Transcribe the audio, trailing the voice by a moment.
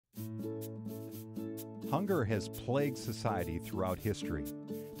Hunger has plagued society throughout history.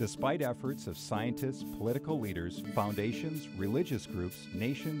 Despite efforts of scientists, political leaders, foundations, religious groups,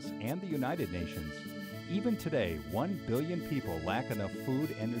 nations, and the United Nations, even today, 1 billion people lack enough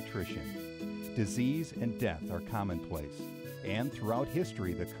food and nutrition. Disease and death are commonplace, and throughout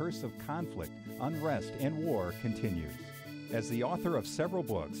history, the curse of conflict, unrest, and war continues. As the author of several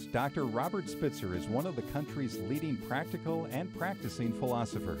books, Dr. Robert Spitzer is one of the country's leading practical and practicing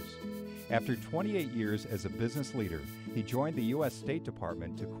philosophers. After 28 years as a business leader, he joined the U.S. State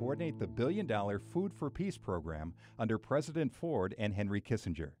Department to coordinate the billion-dollar Food for Peace program under President Ford and Henry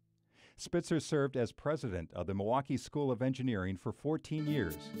Kissinger. Spitzer served as president of the Milwaukee School of Engineering for 14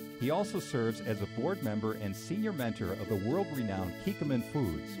 years. He also serves as a board member and senior mentor of the world-renowned Kikkoman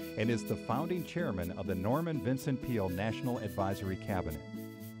Foods and is the founding chairman of the Norman Vincent Peale National Advisory Cabinet.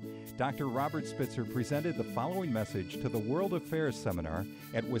 Dr. Robert Spitzer presented the following message to the World Affairs Seminar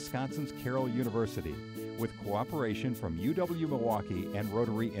at Wisconsin's Carroll University with cooperation from UW-Milwaukee and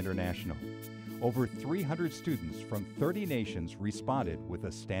Rotary International. Over 300 students from 30 nations responded with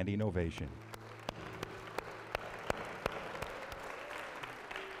a standing ovation.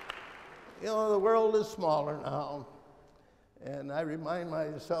 You know, the world is smaller now, and I remind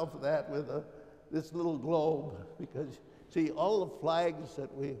myself of that with this little globe, because see, all the flags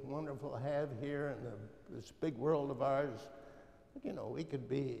that we wonderful have here in this big world of ours, you know, we could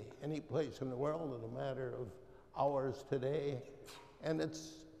be any place in the world in a matter of hours today, and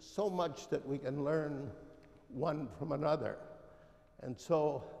it's so much that we can learn one from another. And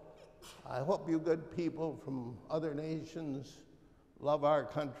so I hope you good people from other nations love our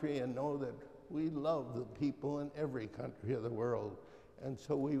country and know that we love the people in every country of the world. And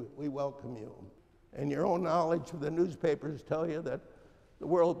so we welcome you. And your own knowledge of the newspapers tell you that the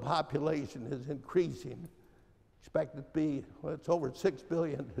world population is increasing. Expected to be, well, it's over 6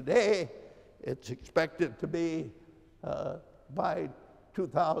 billion today. It's expected to be by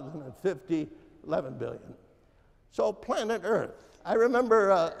 2050, 11 billion. So planet Earth. I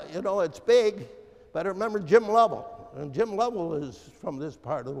remember, you know, it's big, but I remember Jim Lovell. And Jim Lovell is from this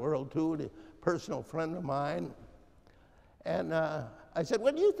part of the world too, a personal friend of mine. And I said,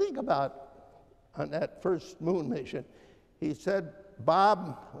 what do you think about on that first moon mission? He said,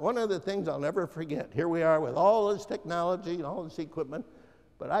 Bob, one of the things I'll never forget, here we are with all this technology and all this equipment,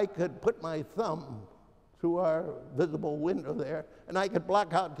 but I could put my thumb through our visible window there, and I could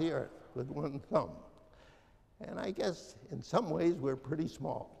block out the Earth with one thumb. And I guess in some ways we're pretty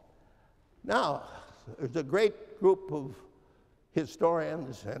small. Now, there's a great group of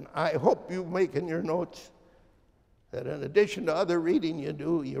historians, and I hope you make in your notes that in addition to other reading you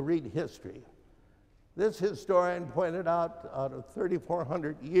do, you read history. This historian pointed out of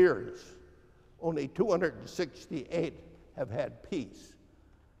 3,400 years, only 268 have had peace.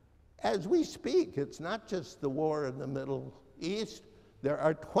 As we speak, it's not just the war in the Middle East. There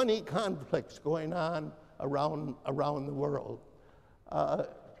are 20 conflicts going on around the world.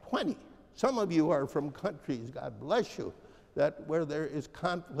 20. Some of you are from countries, God bless you, that where there is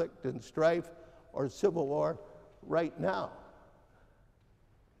conflict and strife or civil war right now.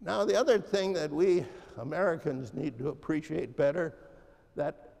 Now, the other thing that we Americans need to appreciate better,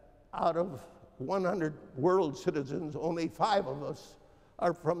 that out of 100 world citizens, only 5 of us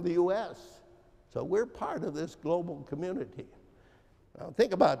are from the U.S. So we're part of this global community. Now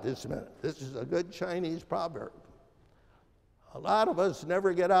think about this a minute. This is a good Chinese proverb. A lot of us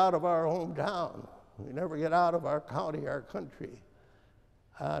never get out of our hometown. We never get out of our county, our country.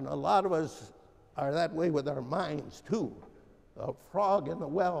 And a lot of us are that way with our minds too. A frog in the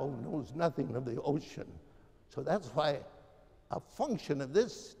well knows nothing of the ocean. So that's why a function of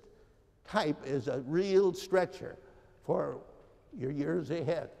this type is a real stretcher for your years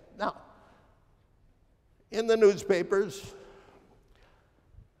ahead. Now, in the newspapers,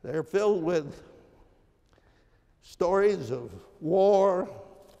 they're filled with stories of war.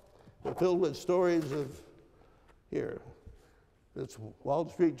 They're filled with stories of, here, this Wall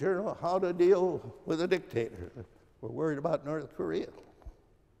Street Journal, how to deal with a dictator. We're worried about North Korea.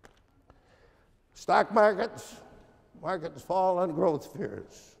 Stock markets fall on growth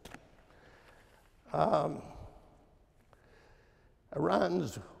fears.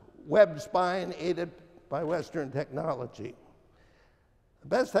 Iran's web spying aided by Western technology. The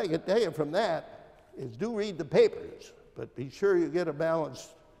best I can tell you from that is do read the papers, but be sure you get a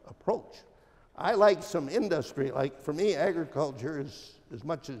balanced approach. I like some industry, like for me, agriculture is as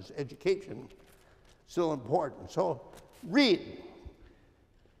much as education, still important. So read.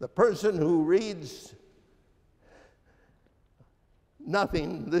 The person who reads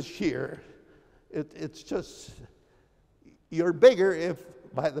nothing this year, it's just, you're bigger if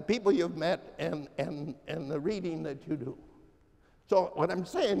by the people you've met and the reading that you do. So what I'm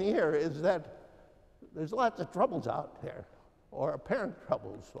saying here is that there's lots of troubles out there, or apparent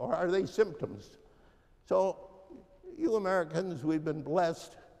troubles, or are they symptoms? So you Americans, we've been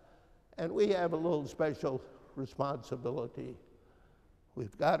blessed, and we have a little special responsibility.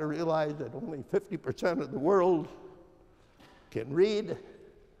 We've got to realize that only 50% of the world can read,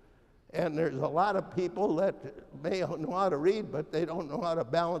 and there's a lot of people that may know how to read, but they don't know how to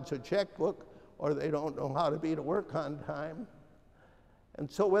balance a checkbook, or they don't know how to be to work on time. And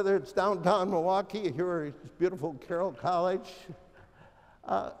so whether it's downtown Milwaukee, here at beautiful Carroll College,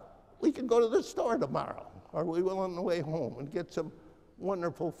 we can go to the store tomorrow, or we will on the way home and get some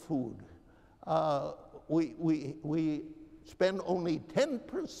wonderful food. We spend only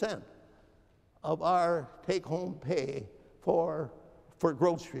 10% of our take-home pay for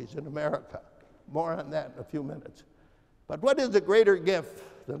groceries in America. More on that in a few minutes. But what is a greater gift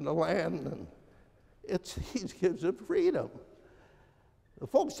than the land? And he gives us freedom. The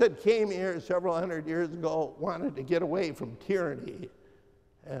folks that came here several hundred years ago wanted to get away from tyranny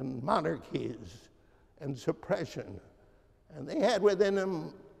and monarchies and suppression. And they had within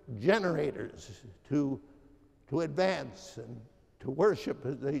them generators to advance and to worship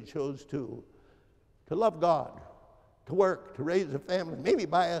as they chose to love God, to work, to raise a family, maybe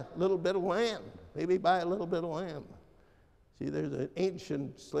buy a little bit of land, maybe buy a little bit of land. See, there's an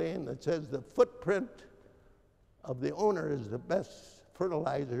ancient saying that says the footprint of the owner is the best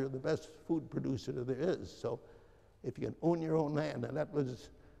fertilizer, the best food producer there is. So if you can own your own land, and that was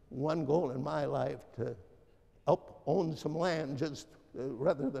one goal in my life, to help own some land just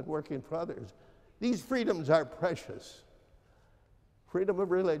rather than working for others. These freedoms are precious. Freedom of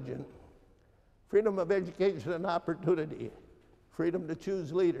religion, freedom of education and opportunity, freedom to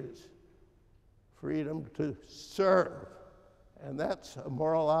choose leaders, freedom to serve, and that's a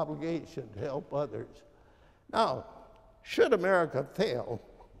moral obligation to help others. Now, should America fail,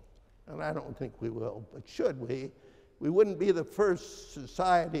 and I don't think we will, but should we wouldn't be the first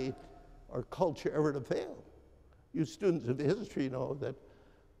society or culture ever to fail. You students of history know that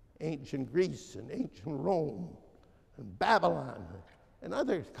ancient Greece and ancient Rome and Babylon and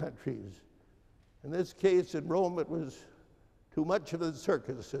other countries, in this case in Rome it was too much of the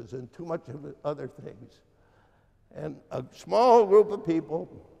circuses and too much of the other things. And a small group of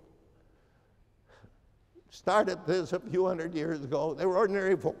people started this a few hundred years ago. They were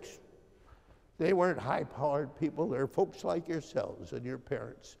ordinary folks. They weren't high-powered people. They're folks like yourselves and your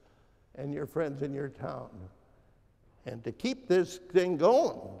parents and your friends in your town. And to keep this thing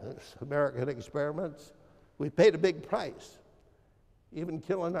going, this American experiments, we paid a big price, even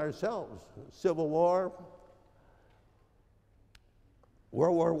killing ourselves. Civil War,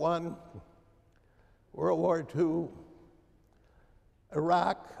 World War I, World War II,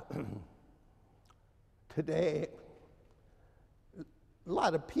 Iraq. Today, a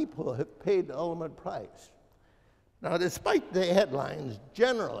lot of people have paid the ultimate price. Now, despite the headlines,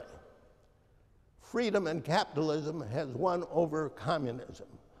 generally, freedom and capitalism has won over communism.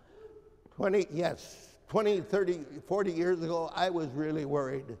 20, 30, 40 years ago, I was really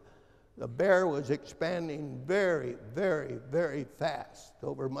worried. The bear was expanding very, very, very fast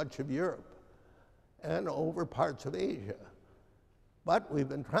over much of Europe and over parts of Asia. But we've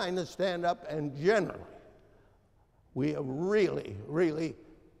been trying to stand up, and generally, we have really, really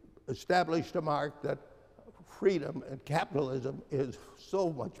established a mark that freedom and capitalism is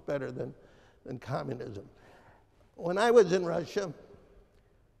so much better than communism. When I was in Russia,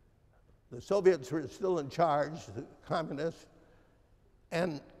 the Soviets were still in charge, the communists,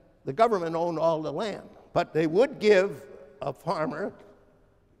 and the government owned all the land. But they would give a farmer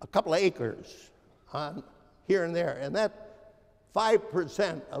a couple of acres on here and there, and that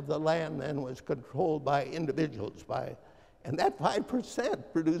 5% of the land then was controlled by individuals, and that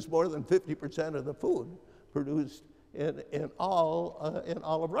 5% produced more than 50% of the food produced in all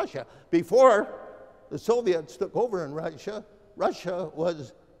of Russia. Before the Soviets took over in Russia, Russia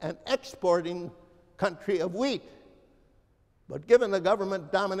was an exporting country of wheat. But given the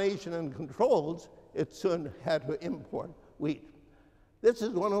government domination and controls, it soon had to import wheat. This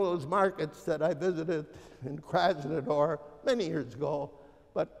is one of those markets that I visited in Krasnodar many years ago,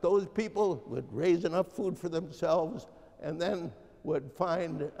 but those people would raise enough food for themselves and then would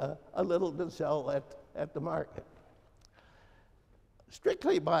find a little to sell at the market.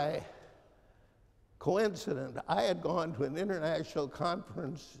 Strictly by coincidence, I had gone to an international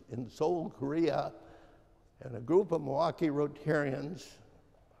conference in Seoul, Korea, and a group of Milwaukee Rotarians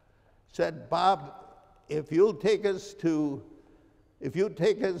said, "Bob, if you'll take us to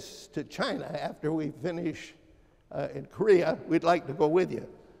China after we finish in Korea, we'd like to go with you.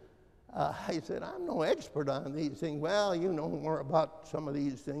 I said, I'm no expert on these things. Well, you know more about some of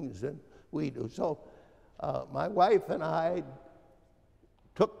these things than we do. So my wife and I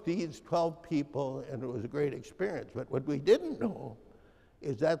took these 12 people, and it was a great experience. But what we didn't know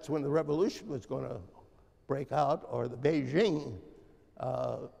is that's when the revolution was going to break out, or the Beijing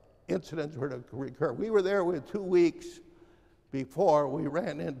incidents were to recur. We were there with 2 weeks before we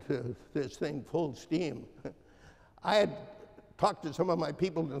ran into this thing full steam. I had talked to some of my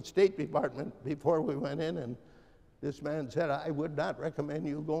people in the State Department before we went in, and this man said, I would not recommend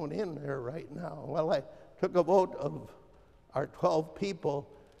you going in there right now. Well, I took a vote of our 12 people,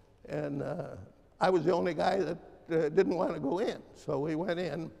 and I was the only guy that didn't want to go in. So we went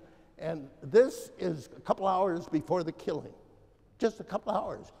in, and this is a couple hours before the killing, just a couple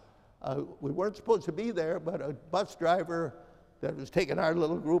hours. We weren't supposed to be there, but a bus driver that was taking our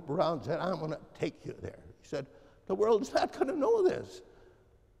little group around said, I'm going to take you there. He said, the world's not going to know this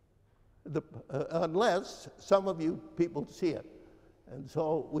unless some of you people see it. And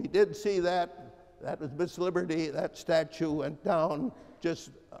so we did see that. That was Miss Liberty. That statue went down just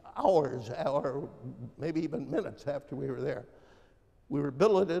hours, or maybe even minutes after we were there. We were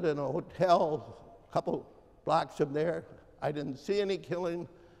billeted in a hotel a couple blocks from there. I didn't see any killing,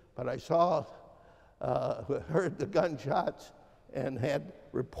 but I saw, heard the gunshots, and had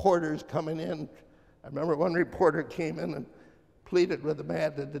reporters coming in. I remember one reporter came in and pleaded with the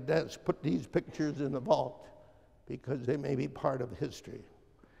man at the desk, put these pictures in the vault because they may be part of history.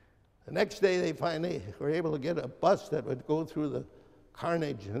 The next day they finally were able to get a bus that would go through the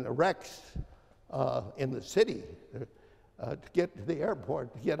carnage and the wrecks in the city to get to the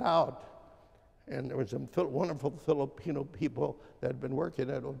airport, to get out. And there were some wonderful Filipino people that had been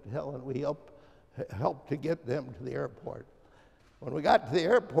working at a hotel, and we helped to get them to the airport. When we got to the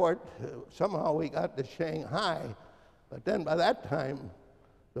airport, somehow we got to Shanghai, but then by that time,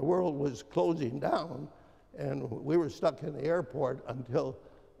 the world was closing down, and we were stuck in the airport until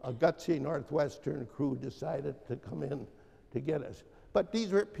a gutsy Northwestern crew decided to come in to get us. But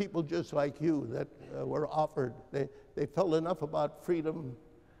these were people just like you that were offered. They felt enough about freedom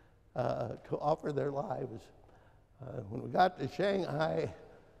to offer their lives. When we got to Shanghai,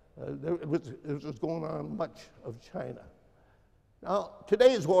 this was going on much of China. Now,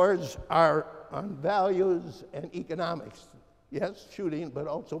 today's wars are on values and economics. Yes, shooting, but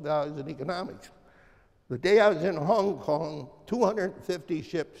also values and economics. The day I was in Hong Kong, 250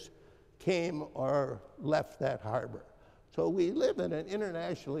 ships came or left that harbor. So we live in an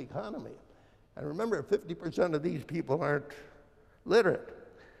international economy. And remember, 50% of these people aren't literate.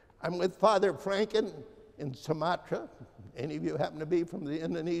 I'm with Father Franken in Sumatra. Any of you happen to be from the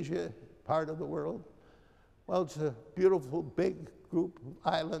Indonesia part of the world? Well, it's a beautiful, big group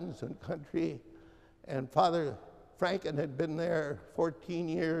of islands and country. And Father Franken had been there 14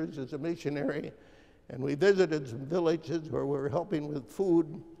 years as a missionary. And we visited some villages where we were helping with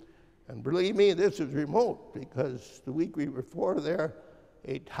food. And believe me, this is remote, because the week we were before there,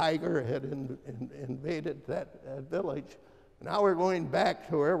 a tiger had invaded that village. Now we're going back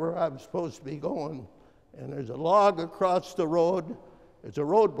to wherever I'm supposed to be going, and there's a log across the road. It's a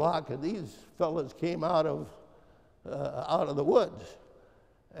roadblock, and these fellas came out of the woods,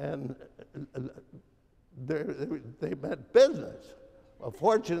 and they meant business. Well,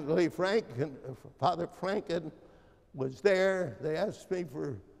 fortunately, Father Franken was there. They asked me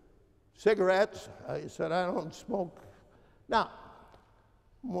for cigarettes. I said, I don't smoke. Now,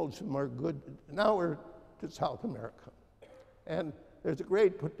 most of them are good. Now we're to South America. And there's a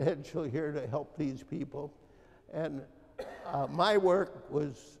great potential here to help these people. And my work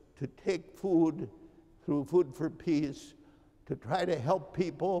was to take food through Food for Peace to try to help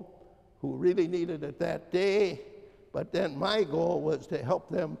people who really needed it that day. But then my goal was to help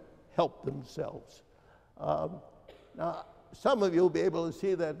them help themselves. Now, some of you will be able to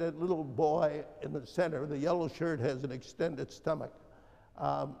see that little boy in the center, the yellow shirt, has an extended stomach.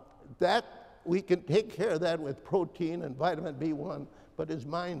 That we can take care of that with protein and vitamin B1, but his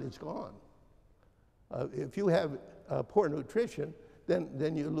mind is gone. If you have poor nutrition,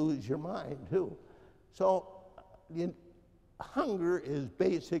 then you lose your mind too. So hunger is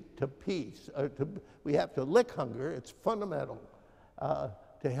basic to peace. We have to lick hunger. It's fundamental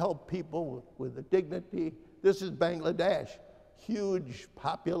to help people with the dignity. This is Bangladesh, huge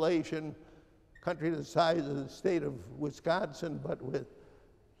population, country the size of the state of Wisconsin, but with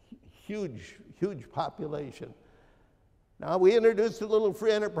huge, huge population. Now, we introduced a little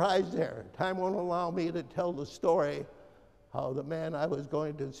free enterprise there. Time won't allow me to tell the story how the man I was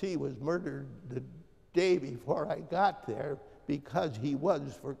going to see was murdered the day before I got there because he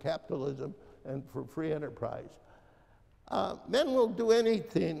was for capitalism and for free enterprise. Men will do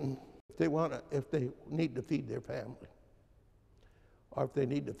anything if they need to feed their family, or if they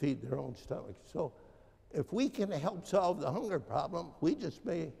need to feed their own stomach. So if we can help solve the hunger problem, we just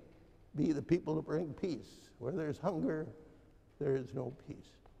may be the people to bring peace. Where there's hunger, there is no peace.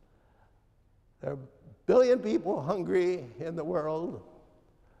 There are 1 billion people hungry in the world,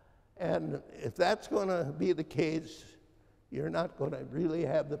 and if that's going to be the case, you're not going to really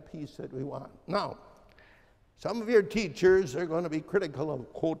have the peace that we want. Now, some of your teachers are going to be critical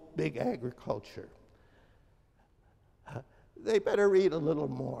of, quote, big agriculture. They better read a little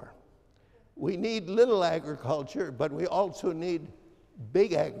more. We need little agriculture, but we also need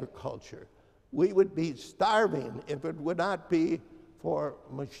big agriculture. We would be starving if it would not be for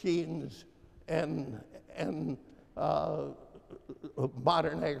machines and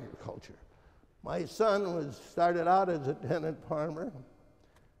modern agriculture. My son started out as a tenant farmer,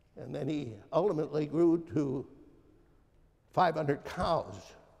 and then he ultimately grew to 500 cows.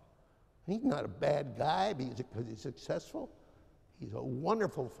 He's not a bad guy because he's successful. He's a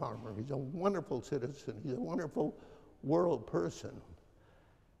wonderful farmer. He's a wonderful citizen. He's a wonderful world person.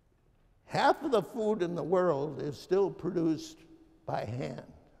 Half of the food in the world is still produced by hand.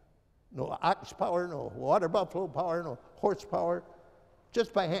 No ox power, no water buffalo power, no horsepower,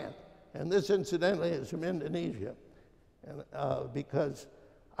 just by hand. And this, incidentally, is from Indonesia. And because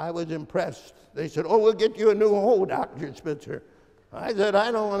I was impressed. They said, "Oh, we'll get you a new hoe, Dr. Spitzer." I said,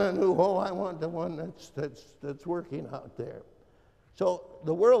 "I don't want a new hoe. I want the one that's working out there." So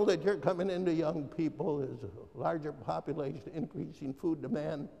the world that you're coming into, young people, is a larger population, increasing food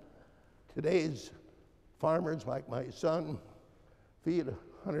demand. Today's farmers, like my son, feed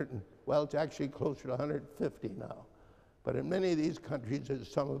 100, well, it's actually closer to 150 now. But in many of these countries, as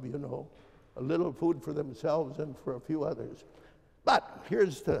some of you know, a little food for themselves and for a few others. But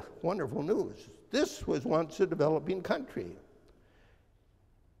here's the wonderful news. This was once a developing country.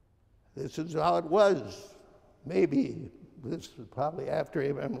 This is how it was. Maybe this was probably after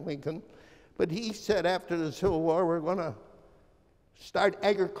Abraham Lincoln. But he said after the Civil War, we're going to start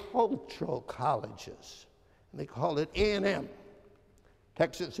agricultural colleges. And they called it A&M.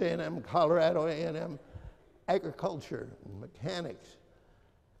 Texas A&M, Colorado A&M, agriculture and mechanics.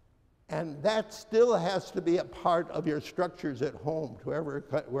 And that still has to be a part of your structures at home,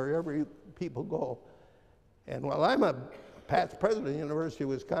 wherever people go. And while I'm a past president of the University of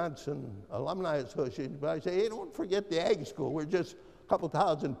Wisconsin Alumni Association, but I say, hey, don't forget the ag school. We're just a couple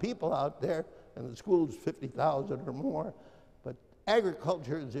thousand people out there, and the school's 50,000 or more. But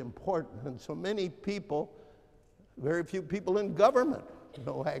agriculture is important, and so many people, very few people in government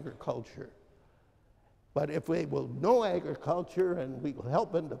know agriculture. But if we will know agriculture and we will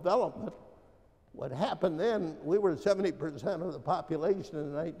help in development, what happened then, we were 70% of the population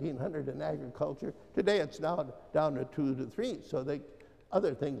in 1900 in agriculture. Today it's now down to 2 to 3, so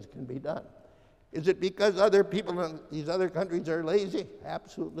other things can be done. Is it because other people in these other countries are lazy?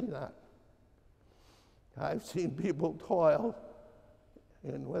 Absolutely not. I've seen people toil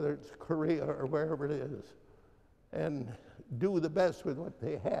in whether it's Korea or wherever it is, and do the best with what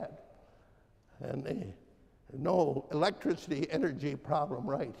they had. And they no electricity energy problem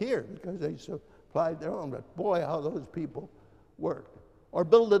right here because they supplied their own, but boy, how those people worked. Or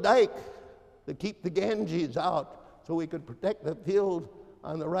build a dike to keep the Ganges out so we could protect the field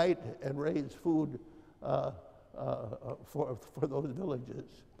on the right and raise food for those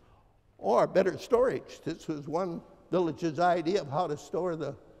villages. Or better storage. This was one village's idea of how to store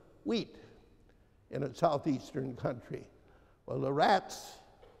the wheat in a southeastern country. Well, the rats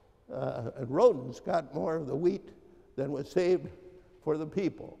and rodents got more of the wheat than was saved for the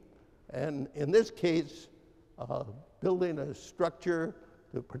people. And in this case, building a structure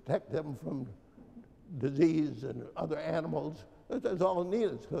to protect them from disease and other animals, that's all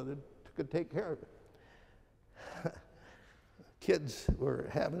needed so that it could take care of it. Kids were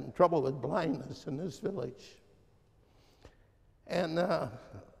having trouble with blindness in this village. And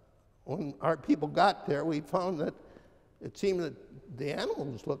when our people got there, we found that it seemed that the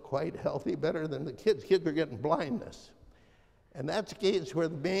animals looked quite healthy, better than the kids. Kids were getting blindness. And that's the case where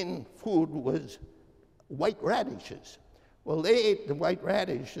the main food was white radishes. Well, they ate the white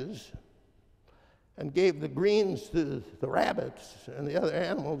radishes and gave the greens to the rabbits and the other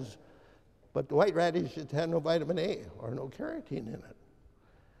animals, but the white radishes had no vitamin A or no carotene in it.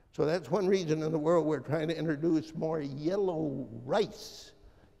 So that's one reason in the world we're trying to introduce more yellow rice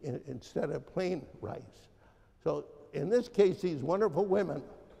instead of plain rice. So in this case, these wonderful women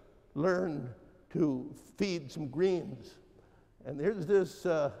learned to feed some greens. And there's this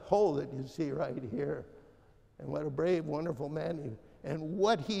hole that you see right here. And what a brave, wonderful man. And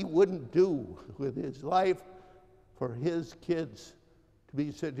what he wouldn't do with his life for his kids to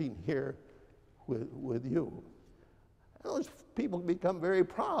be sitting here with you. Those people become very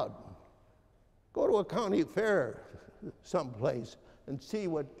proud. Go to a county fair someplace and see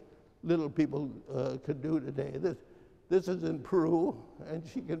what little people could do today. This is in Peru, and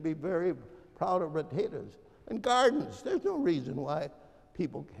she can be very proud of potatoes. And gardens, there's no reason why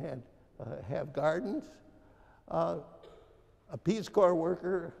people can't have gardens. A Peace Corps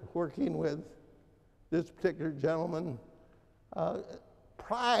worker working with this particular gentleman,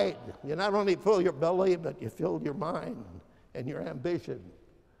 pride. You not only fill your belly, but you fill your mind and your ambition.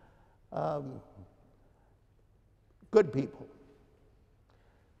 Good people.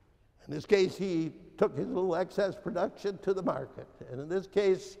 In this case, he took his little excess production to the market. And in this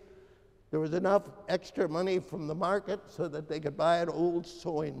case, there was enough extra money from the market so that they could buy an old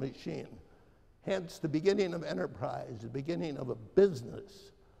sewing machine. Hence, the beginning of enterprise, the beginning of a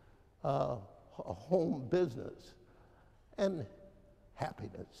business, a home business, and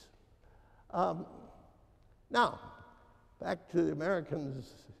happiness. Now, back to the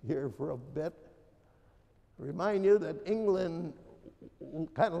Americans here for a bit. I remind you that England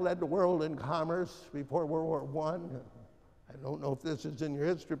kind of led the world in commerce before World War I. I don't know if this is in your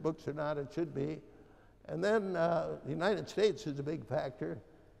history books or not, it should be. And then the United States is a big factor,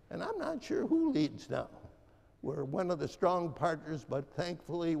 and I'm not sure who leads now. We're one of the strong partners, but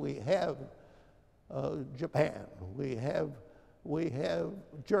thankfully we have Japan, we have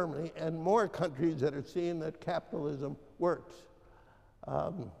Germany, and more countries that are seeing that capitalism works.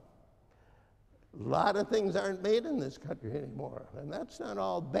 A lot of things aren't made in this country anymore, and that's not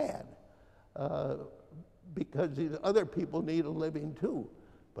all bad, because these other people need a living too.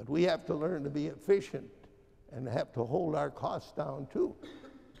 But we have to learn to be efficient and have to hold our costs down too.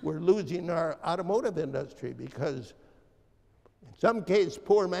 We're losing our automotive industry because in some cases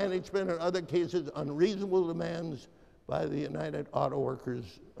poor management, in other cases unreasonable demands by the United Auto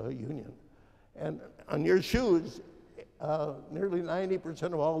Workers Union. And on your shoes, nearly 90%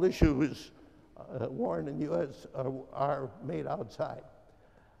 of all the shoes worn in the U.S. are made outside.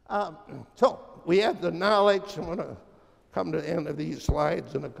 So we have the knowledge. I'm going to come to the end of these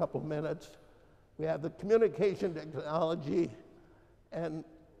slides in a couple minutes. We have the communication technology, and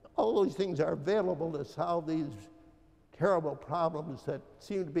all those things are available to solve these terrible problems that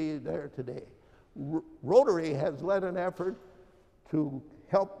seem to be there today. Rotary has led an effort to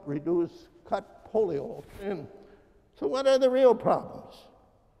help cut polio. And so what are the real problems?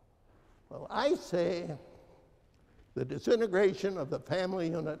 Well, I say the disintegration of the family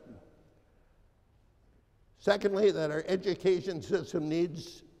unit. Secondly, that our education system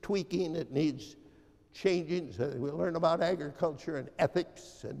needs tweaking, it needs changing, so that we learn about agriculture and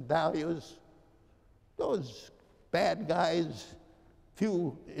ethics and values. Those bad guys,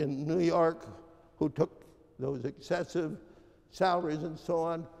 few in New York who took those excessive salaries and so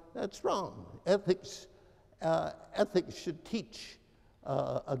on, that's wrong. Ethics should teach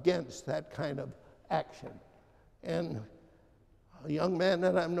against that kind of action. And a young man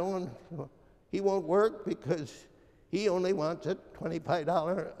that I'm knowing, he won't work because he only wants a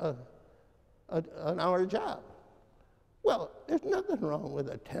 $25 an hour job. Well, there's nothing wrong with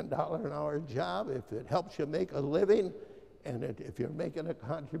a $10 an hour job if it helps you make a living and if you're making a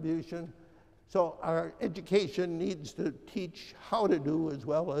contribution. So our education needs to teach how to do as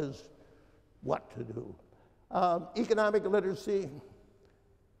well as what to do. Economic literacy,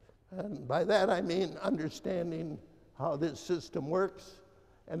 and by that I mean understanding how this system works.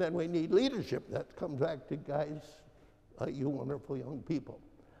 And then we need leadership. That comes back to guys like you wonderful young people.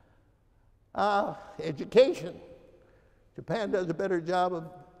 Education. Japan does a better job of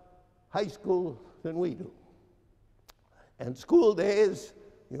high school than we do. And school days,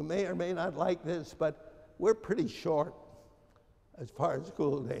 you may or may not like this, but we're pretty short as far as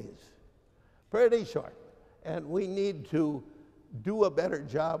school days. Pretty short. And we need to do a better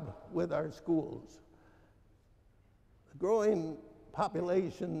job with our schools. The growing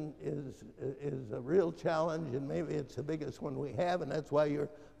population is a real challenge, and maybe it's the biggest one we have, and that's why you're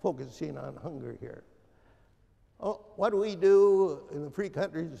focusing on hunger here. Oh, what do we do in the free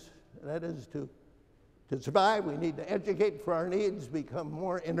countries? That is to survive, we need to educate for our needs, become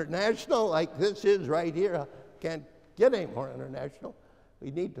more international, like this is right here. Can't get any more international.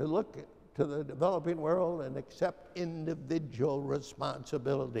 We need to look to the developing world and accept individual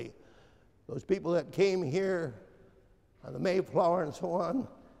responsibility. Those people that came here on the Mayflower and so on,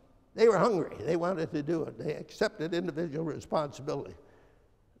 they were hungry. They wanted to do it. They accepted individual responsibility.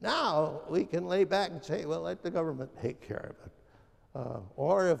 Now we can lay back and say, well, let the government take care of it.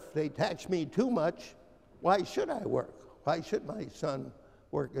 Or if they tax me too much, why should I work? Why should my son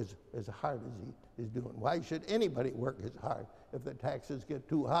work as hard as is doing. Why should anybody work as hard if the taxes get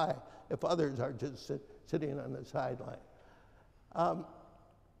too high, if others are just sitting on the sideline?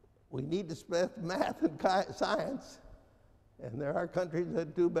 We need to spread math and science, and there are countries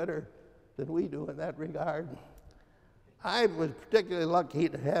that do better than we do in that regard. I was particularly lucky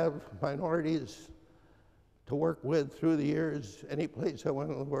to have minorities to work with through the years, any place I went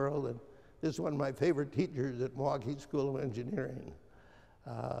in the world, and this is one of my favorite teachers at Milwaukee School of Engineering.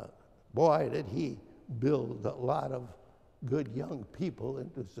 Boy, did he build a lot of good young people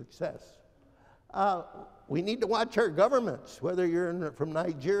into success. We need to watch our governments, whether you're from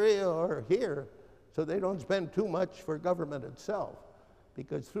Nigeria or here, so they don't spend too much for government itself,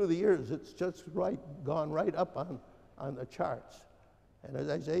 because through the years it's just gone right up on the charts. And as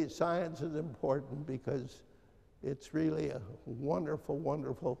I say, science is important because it's really a wonderful,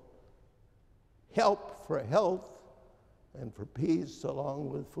 wonderful help for health and for peace along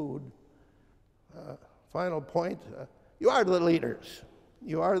with food. Final point, you are the leaders.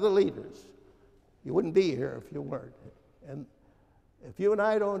 You are the leaders. You wouldn't be here if you weren't. And if you and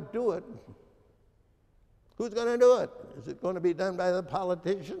I don't do it, who's going to do it? Is it going to be done by the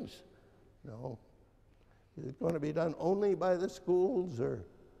politicians? No. Is it going to be done only by the schools or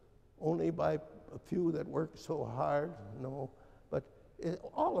only by a few that work so hard? No. But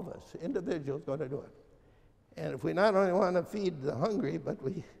all of us, individuals, going to do it. And if we not only want to feed the hungry, but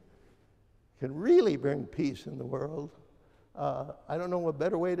we can really bring peace in the world, I don't know a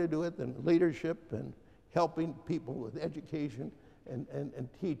better way to do it than leadership and helping people with education and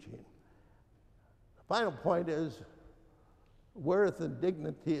teaching. The final point is worth and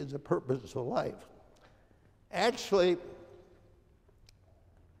dignity is a purpose of life. Actually,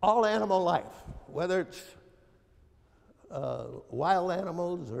 all animal life, whether it's wild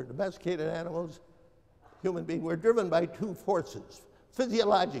animals or domesticated animals, human beings, we're driven by two forces,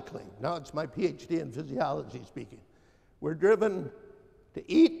 physiologically. Now it's my PhD in physiology speaking. We're driven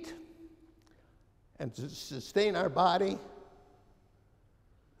to eat and to sustain our body.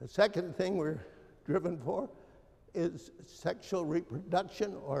 The second thing we're driven for is sexual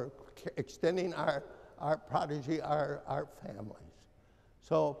reproduction, or extending our progeny, our families.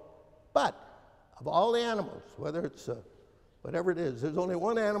 So, but of all the animals, whether it's whatever it is, there's only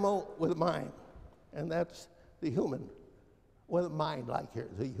one animal with a mind, and that's the human, with a mind like here,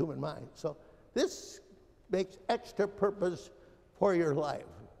 the human mind. So this makes extra purpose for your life,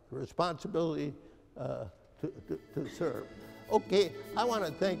 the responsibility to serve. Okay, I want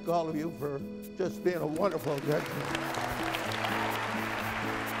to thank all of you for just being a wonderful judgment.